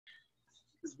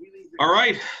All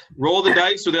right, roll the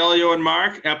dice with Elio and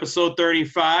Mark, episode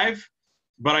 35,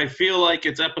 but I feel like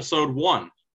it's episode 1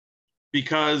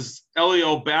 because,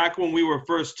 Elio, back when we were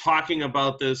first talking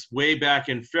about this way back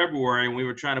in February and we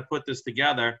were trying to put this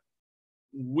together,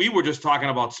 we were just talking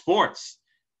about sports.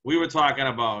 We were talking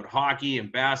about hockey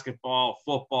and basketball,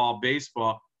 football,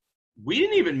 baseball. We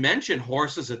didn't even mention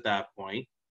horses at that point,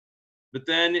 but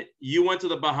then you went to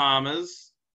the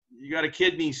Bahamas, you got a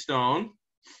kidney stone,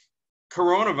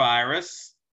 coronavirus,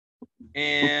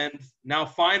 and now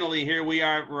finally here we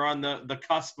are. We're on the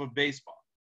cusp of baseball.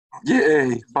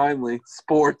 Yay, finally.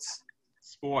 Sports.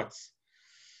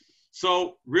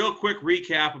 So real quick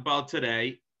recap about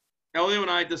today. Elio and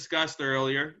I discussed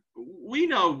earlier, we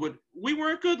know we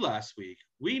weren't good last week.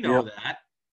 We know that.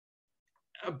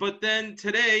 But then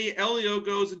today, Elio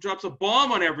goes and drops a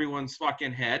bomb on everyone's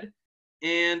fucking head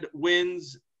and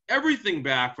wins everything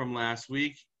back from last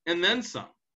week and then some.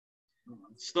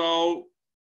 So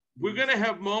we're going to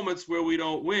have moments where we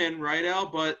don't win, right, Al?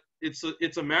 But it's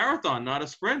a marathon, not a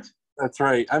sprint. That's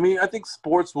right. I mean, I think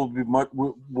sports will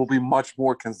be much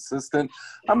more consistent.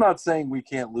 I'm not saying we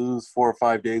can't lose 4 or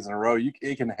 5 days in a row.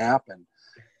 It can happen.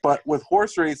 But with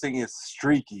horse racing, it's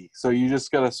streaky. So you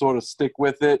just got to sort of stick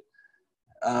with it.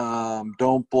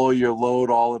 Don't blow your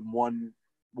load all in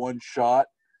one shot,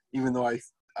 even though I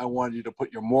wanted you to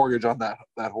put your mortgage on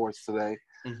that horse today.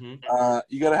 Mm-hmm.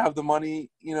 You got to have the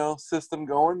money, system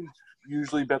going.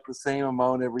 Usually bet the same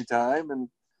amount every time. And,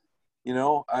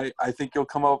 I think you'll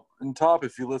come up on top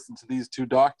if you listen to these two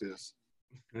doctors.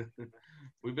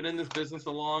 We've been in this business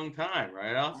a long time,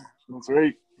 right, Al? That's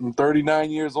right. I'm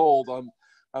 39 years old.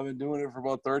 I've been doing it for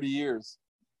about 30 years.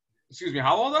 Excuse me,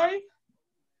 how old are you?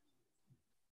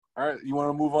 All right, you want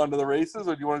to move on to the races,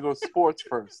 or do you want to go sports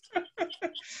first?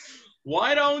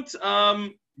 Why don't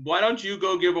you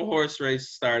go give a horse race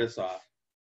to start us off?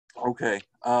 Okay.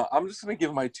 I'm just going to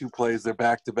give my 2 plays. They're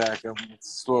back-to-back. I'm going to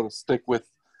sort of stick with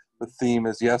the theme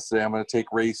as yesterday. I'm going to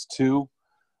take race 2.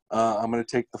 I'm going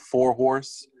to take the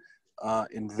 4-horse.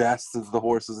 Invest is the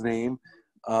horse's name.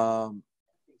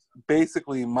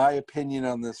 Basically, my opinion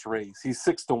on this race, he's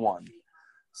 6-1.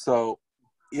 So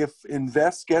if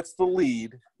Invest gets the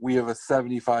lead, we have a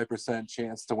 75%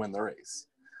 chance to win the race.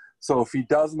 So if he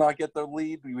does not get the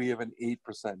lead, we have an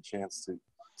 8% chance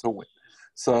to win.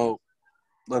 So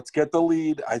let's get the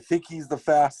lead. I think he's the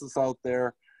fastest out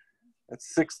there. At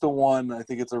 6-1, I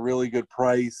think it's a really good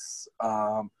price.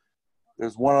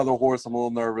 There's one other horse I'm a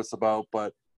little nervous about,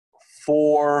 but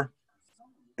 4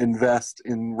 Invest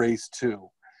in race 2.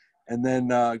 And then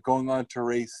going on to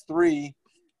race 3,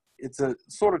 it's a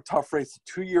sort of tough race,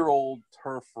 a 2-year-old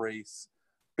turf race.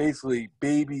 Basically,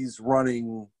 babies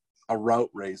running a route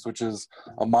race, which is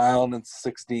 1 mile and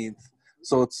 1/16.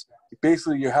 So it's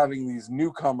basically you're having these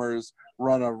newcomers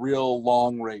run a real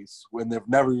long race when they've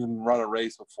never even run a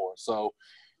race before. So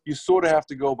you sort of have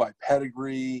to go by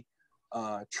pedigree,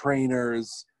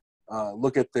 trainers,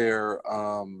 look at their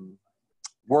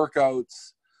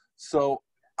workouts. So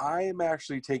I am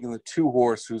actually taking the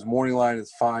 2-horse whose morning line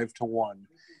is 5-1.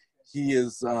 He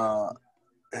is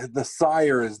the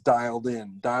sire is Dialed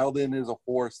In. Dialed In is a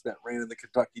horse that ran in the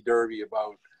Kentucky Derby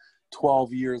about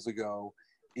 12 years ago,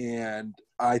 and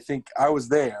I think I was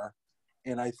there,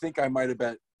 and I think I might have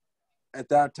bet at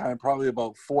that time probably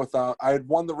about 4,000. I had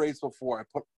won the race before. I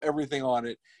put everything on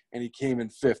it, and he came in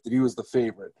 5th, and he was the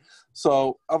favorite.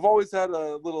 So I've always had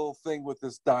a little thing with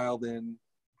this Dialed In.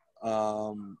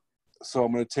 So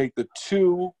I'm going to take the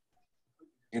 2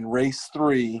 in race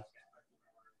 3.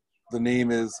 The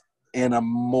name is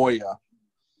Anamoya.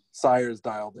 Sire's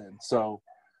Dialed In. So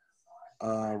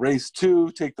race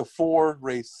 2, take the 4.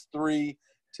 Race 3,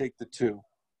 take the 2.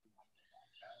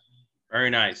 Very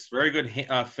nice. Very good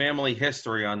family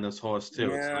history on this horse, too.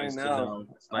 Yeah, it's nice I to know. know.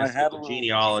 It's nice to get the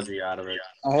genealogy out of it.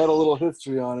 I had a little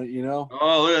history on it,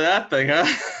 Oh, look at that thing, huh?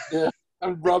 Yeah,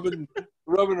 I'm rubbing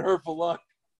her for luck.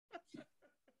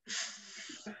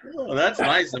 Oh, that's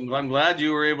nice. I'm glad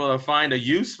you were able to find a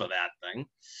use for that thing.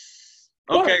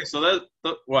 Okay, what? So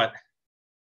what?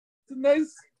 It's a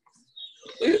nice.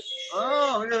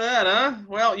 Oh, look at that, huh?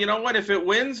 Well, you know what? If it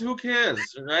wins, who cares,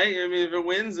 right? I mean, if it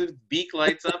wins, its beak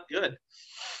lights up good.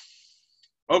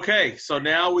 Okay, so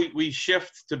now we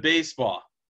shift to baseball.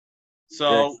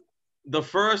 So Yes. The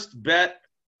first bet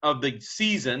of the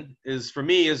season is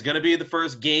going to be the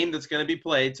first game that's going to be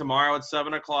played tomorrow at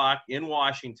 7 o'clock in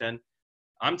Washington.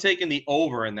 I'm taking the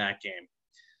over in that game.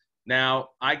 Now,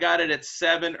 I got it at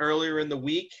 7 earlier in the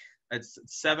week. It's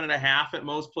 7.5 at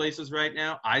most places right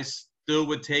now. I still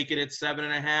would take it at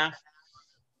 7.5.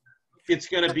 It's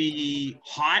going to be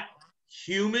hot,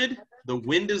 humid. The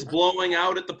wind is blowing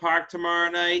out at the park tomorrow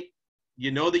night.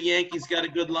 You know the Yankees got a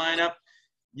good lineup.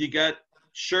 You got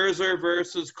Scherzer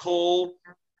versus Cole.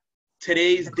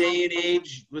 Today's day and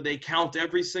age, where they count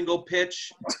every single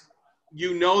pitch,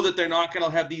 you know that they're not going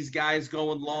to have these guys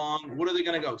going long. What are they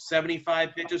going to go,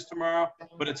 75 pitches tomorrow?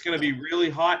 But it's going to be really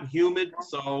hot and humid.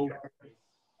 So,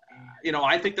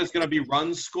 I think there's going to be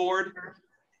runs scored.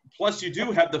 Plus, you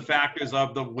do have the factors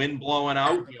of the wind blowing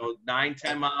out, 9,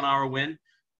 10 mile an hour wind.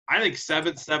 I think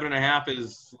 7.5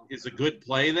 is a good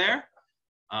play there.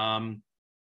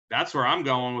 That's where I'm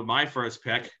going with my first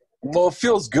pick. Well, it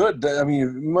feels good. I mean,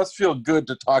 it must feel good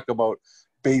to talk about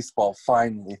baseball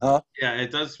finally, huh? Yeah,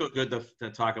 it does feel good to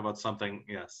talk about something,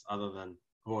 yes, other than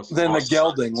horses. Than a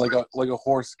gelding, like a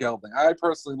horse gelding. I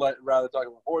personally rather talk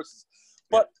about horses.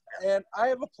 But and I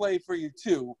have a play for you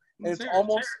too. And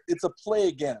it's a play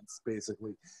against,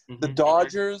 basically. Mm-hmm. The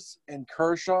Dodgers and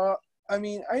Kershaw, I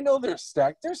mean, I know they're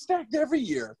stacked. They're stacked every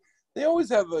year. They always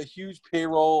have a huge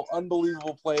payroll,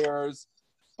 unbelievable players.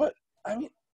 But, I mean,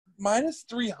 minus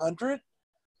 300?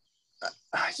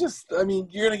 You're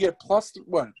going to get plus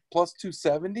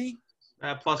 270?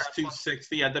 Plus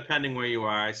 260, yeah, depending where you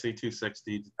are. I say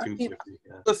 260 to 250.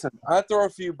 Yeah. Listen, I throw a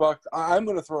few bucks. I'm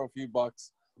going to throw a few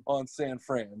bucks on San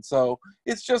Fran. So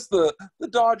it's just the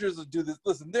Dodgers will do this.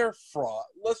 Listen, they're fraud.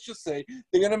 Let's just say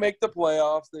they're going to make the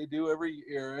playoffs. They do every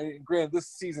year. And granted, this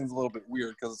season's a little bit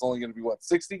weird because it's only going to be,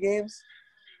 60 games?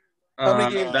 How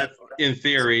many games? That's in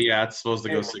theory, yeah, it's supposed to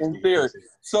go 60. In theory.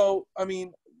 So, I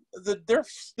mean, they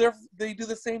do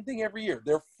the same thing every year.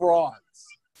 They're frauds.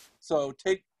 So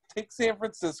take San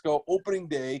Francisco, opening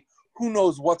day. Who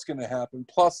knows what's going to happen?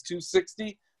 Plus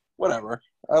 260? Whatever.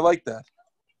 I like that.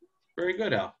 Very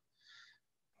good, Al.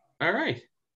 All right.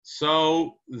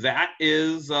 So that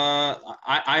is I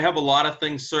have a lot of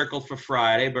things circled for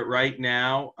Friday, but right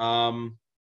now I'm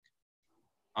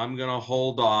going to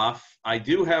hold off. I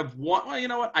do have one – well, you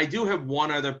know what? I do have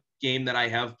one other game that I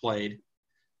have played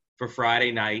for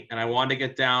Friday night, and I wanted to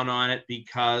get down on it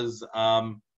because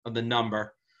of the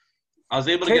number. I was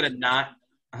able to get a knot.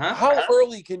 Huh? How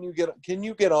early can you get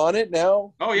on it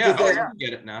now? Oh, yeah. You can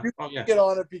get it now. Oh, yeah. Get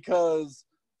on it because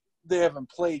they haven't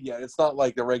played yet. It's not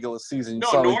like the regular season.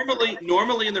 No,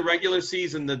 normally in the regular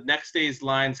season, the next day's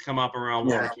lines come up around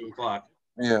 1 or 2 o'clock.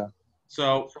 Yeah.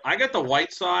 So I got the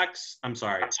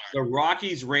the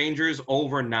Rockies Rangers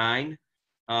over 9.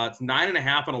 It's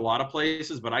 9.5 in a lot of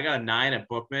places, but I got a 9 at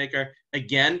Bookmaker.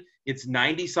 Again, it's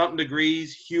 90-something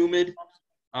degrees, humid,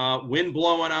 wind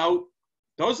blowing out.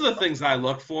 Those are the things I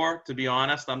look for, to be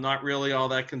honest. I'm not really all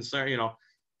that concerned.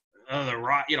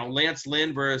 Lance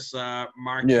Lynn versus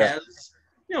Marquez.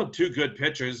 Yeah. Two good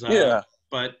pitchers.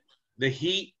 But the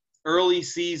Heat, early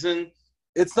season.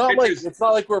 It's not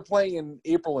like we're playing in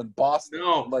April in Boston.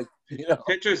 No,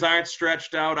 pitchers aren't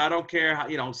stretched out. I don't care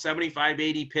how 75,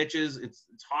 80 pitches. It's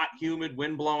hot, humid,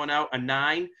 wind blowing out. A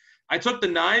 9. I took the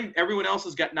 9. Everyone else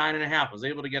has got 9.5. I was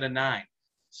able to get a 9.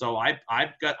 So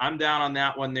I'm down on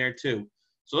that one there too.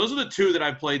 So those are the 2 that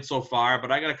I've played so far, but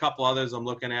I got a couple others I'm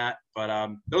looking at. But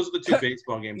those are the 2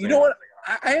 baseball games. You know what?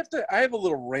 I have a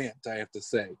little rant I have to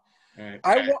say. Right.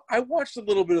 I watched a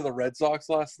little bit of the Red Sox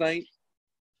last night.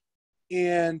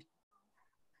 And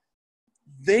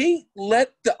they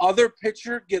let the other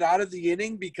pitcher get out of the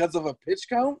inning because of a pitch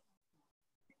count.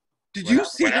 Did you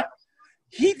see that?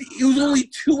 He was only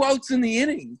 2 outs in the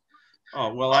inning.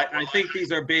 Oh, well, I think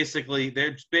they're basically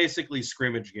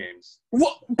scrimmage games.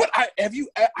 Well, but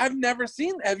I've never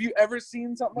seen. Have you ever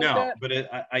seen something like that? No,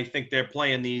 but I think they're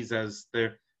playing these as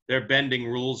they're bending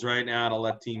rules right now to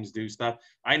let teams do stuff.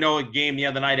 I know a game the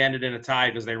other night ended in a tie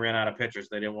because they ran out of pitchers.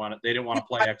 They didn't want to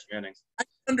play extra innings. I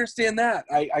understand that.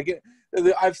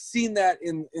 I've seen that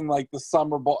in like the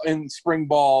summer ball, in spring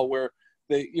ball, where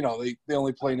they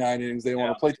only play 9 innings. They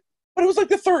want to play, but it was like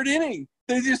the 3rd inning.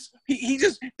 They just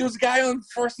there was a guy on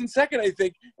 1st and 2nd, I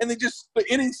think, and the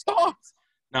inning stopped.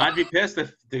 Now I'd be pissed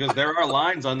because there are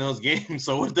lines on those games.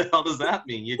 So what the hell does that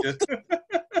mean? You just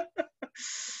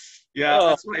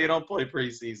that's why you don't play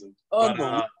preseason.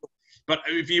 But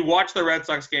if you watch the Red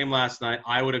Sox game last night,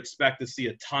 I would expect to see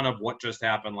a ton of what just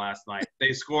happened last night.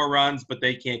 They score runs, but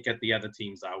they can't get the other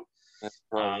teams out.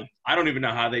 I don't even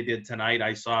know how they did tonight.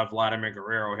 I saw Vladimir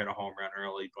Guerrero hit a home run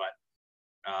early, but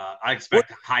I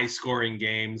expect high-scoring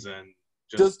games. And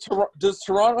does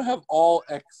Toronto have all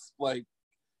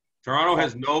Toronto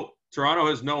has no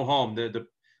home. The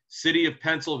city of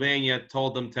Pennsylvania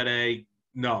told them today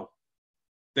no.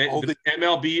 The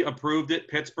MLB approved it.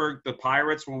 Pittsburgh, the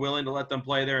Pirates were willing to let them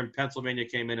play there, and Pennsylvania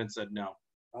came in and said no.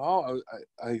 Oh,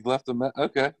 I left them.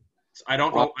 Okay. I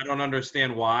don't know. I don't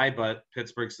understand why, but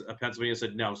Pennsylvania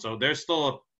said no. So they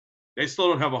still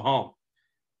don't have a home.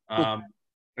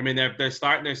 I mean, they're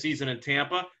starting their season in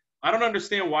Tampa. I don't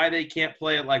understand why they can't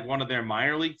play at like one of their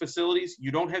minor league facilities.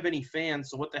 You don't have any fans,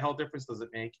 so what the hell difference does it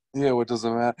make? Yeah, what does it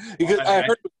matter? Because I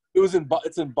heard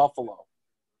it's in Buffalo.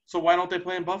 So why don't they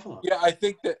play in Buffalo? Yeah, I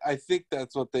think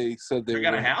that's what they said They're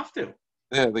gonna have to.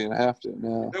 Yeah, they're gonna have to.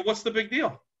 No. What's the big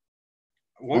deal?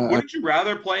 Wouldn't you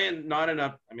rather play not in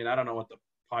a? I mean, I don't know what the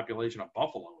population of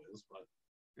Buffalo is, but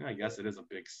yeah, I guess it is a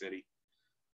big city.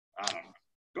 I don't know.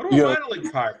 Go to a minor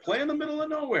league park. Play in the middle of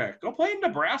nowhere. Go play in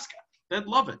Nebraska. They'd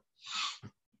love it.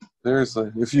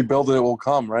 Seriously, if you build it, it will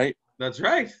come, right? That's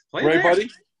right. Play right, there. buddy?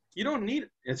 You don't need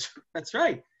it. That's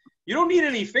right. You don't need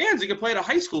any fans. You can play at a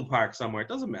high school park somewhere. It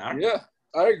doesn't matter. Yeah,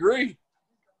 I agree.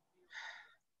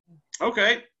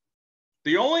 Okay.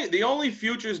 The only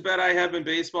futures bet I have in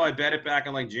baseball, I bet it back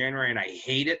in like January, and I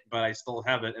hate it, but I still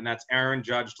have it, and that's Aaron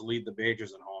Judge to lead the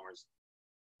majors in homers.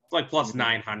 It's like plus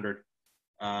 900.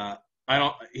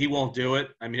 He won't do it.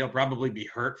 I mean, he'll probably be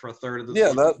hurt for a third of the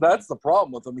season. Yeah, that's the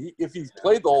problem with him. If he's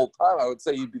played the whole time, I would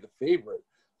say he'd be the favorite.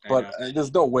 But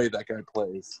there's no way that guy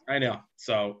plays. I know.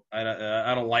 So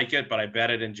I don't like it, but I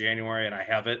bet it in January, and I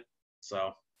have it.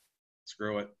 So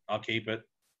screw it. I'll keep it.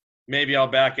 Maybe I'll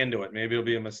back into it. Maybe it'll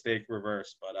be a mistake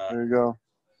reverse. But there you go.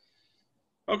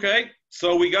 Okay,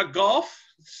 so we got golf.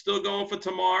 Still going for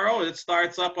tomorrow. It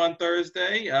starts up on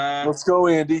Thursday. Let's go,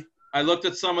 Andy. I looked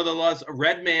at some of the laws.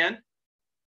 Red Man,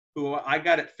 who I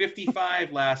got at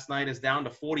 55 last night, is down to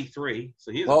 43.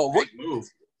 So he's a big move.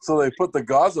 So they put the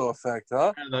Gazzo effect,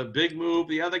 huh? And the big move.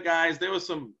 The other guys, there was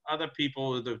some other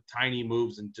people with the tiny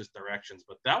moves in just directions,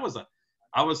 but I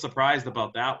was surprised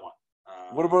about that one.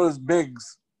 What about his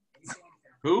Miggs?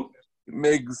 Who?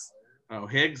 Miggs. Oh,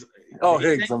 Higgs. Oh,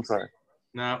 Higgs. I'm sorry.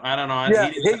 No, I don't know.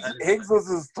 Yeah, Higgs was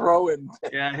his throw-in.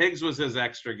 Yeah, Higgs was his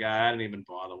extra guy. I didn't even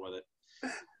bother with it.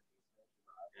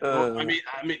 I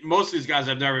mean, most of these guys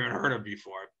I've never even heard of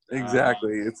before.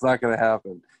 Exactly. It's not going to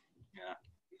happen. Yeah.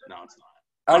 No, it's not.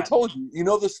 I told you. You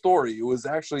know the story. It was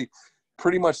actually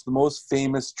pretty much the most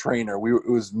famous trainer. It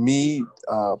was me,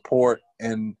 Port,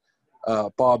 and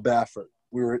Bob Baffert.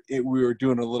 We were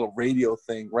doing a little radio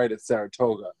thing right at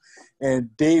Saratoga, and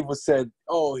Dave said,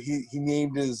 "Oh, he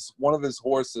named one of his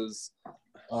horses.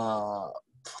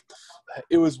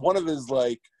 It was one of his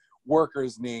like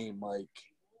workers' name, like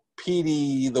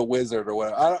Petey the Wizard or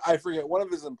whatever. I forget. One of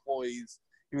his employees.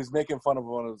 He was making fun of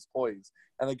one of his employees,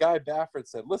 and the guy Baffert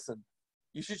said, "Listen,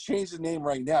 you should change the name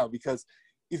right now because."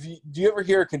 Do you ever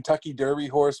hear a Kentucky Derby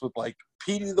horse with like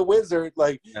Petey the Wizard?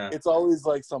 Like It's always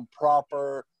like some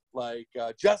proper like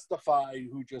Justified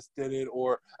who just did it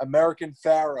or American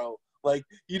Pharaoh. Like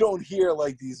you don't hear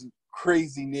like these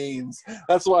crazy names.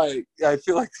 That's why I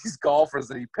feel like these golfers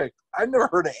that he picked, I've never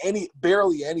heard of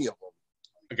barely any of them.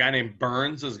 A guy named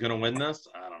Burns is going to win this?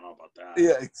 I don't know about that.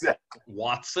 Yeah, exactly.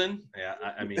 Watson? Yeah,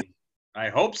 I mean, I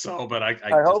hope so, but I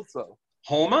hope so.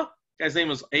 Homa? Guy's name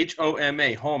was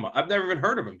Homa. Homa. I've never even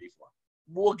heard of him before.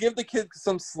 We'll give the kid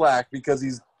some slack because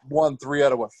he's won 3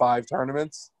 out of 5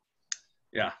 tournaments.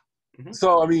 Yeah. Mm-hmm.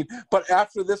 So I mean, but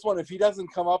after this one, if he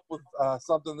doesn't come up with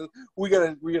something, we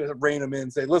gotta rein him in.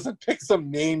 And say, listen, pick some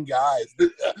name guys.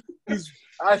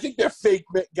 I think they're fake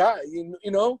guys. You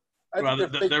know, I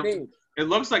think they're fake names. It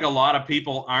looks like a lot of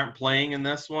people aren't playing in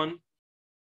this one.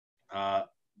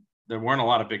 There weren't a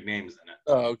lot of big names in it.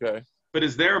 Oh, okay. But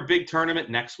is there a big tournament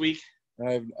next week?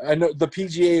 I know the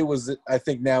PGA was, I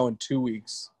think, now in 2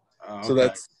 weeks. Okay. So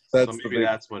that's so maybe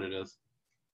that's what it is.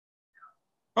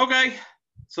 Okay,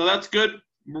 so that's good.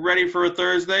 We're ready for a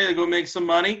Thursday to go make some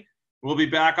money. We'll be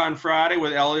back on Friday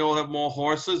with Elio. Will have more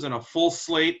horses and a full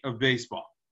slate of baseball.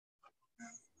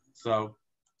 So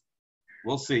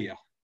we'll see you.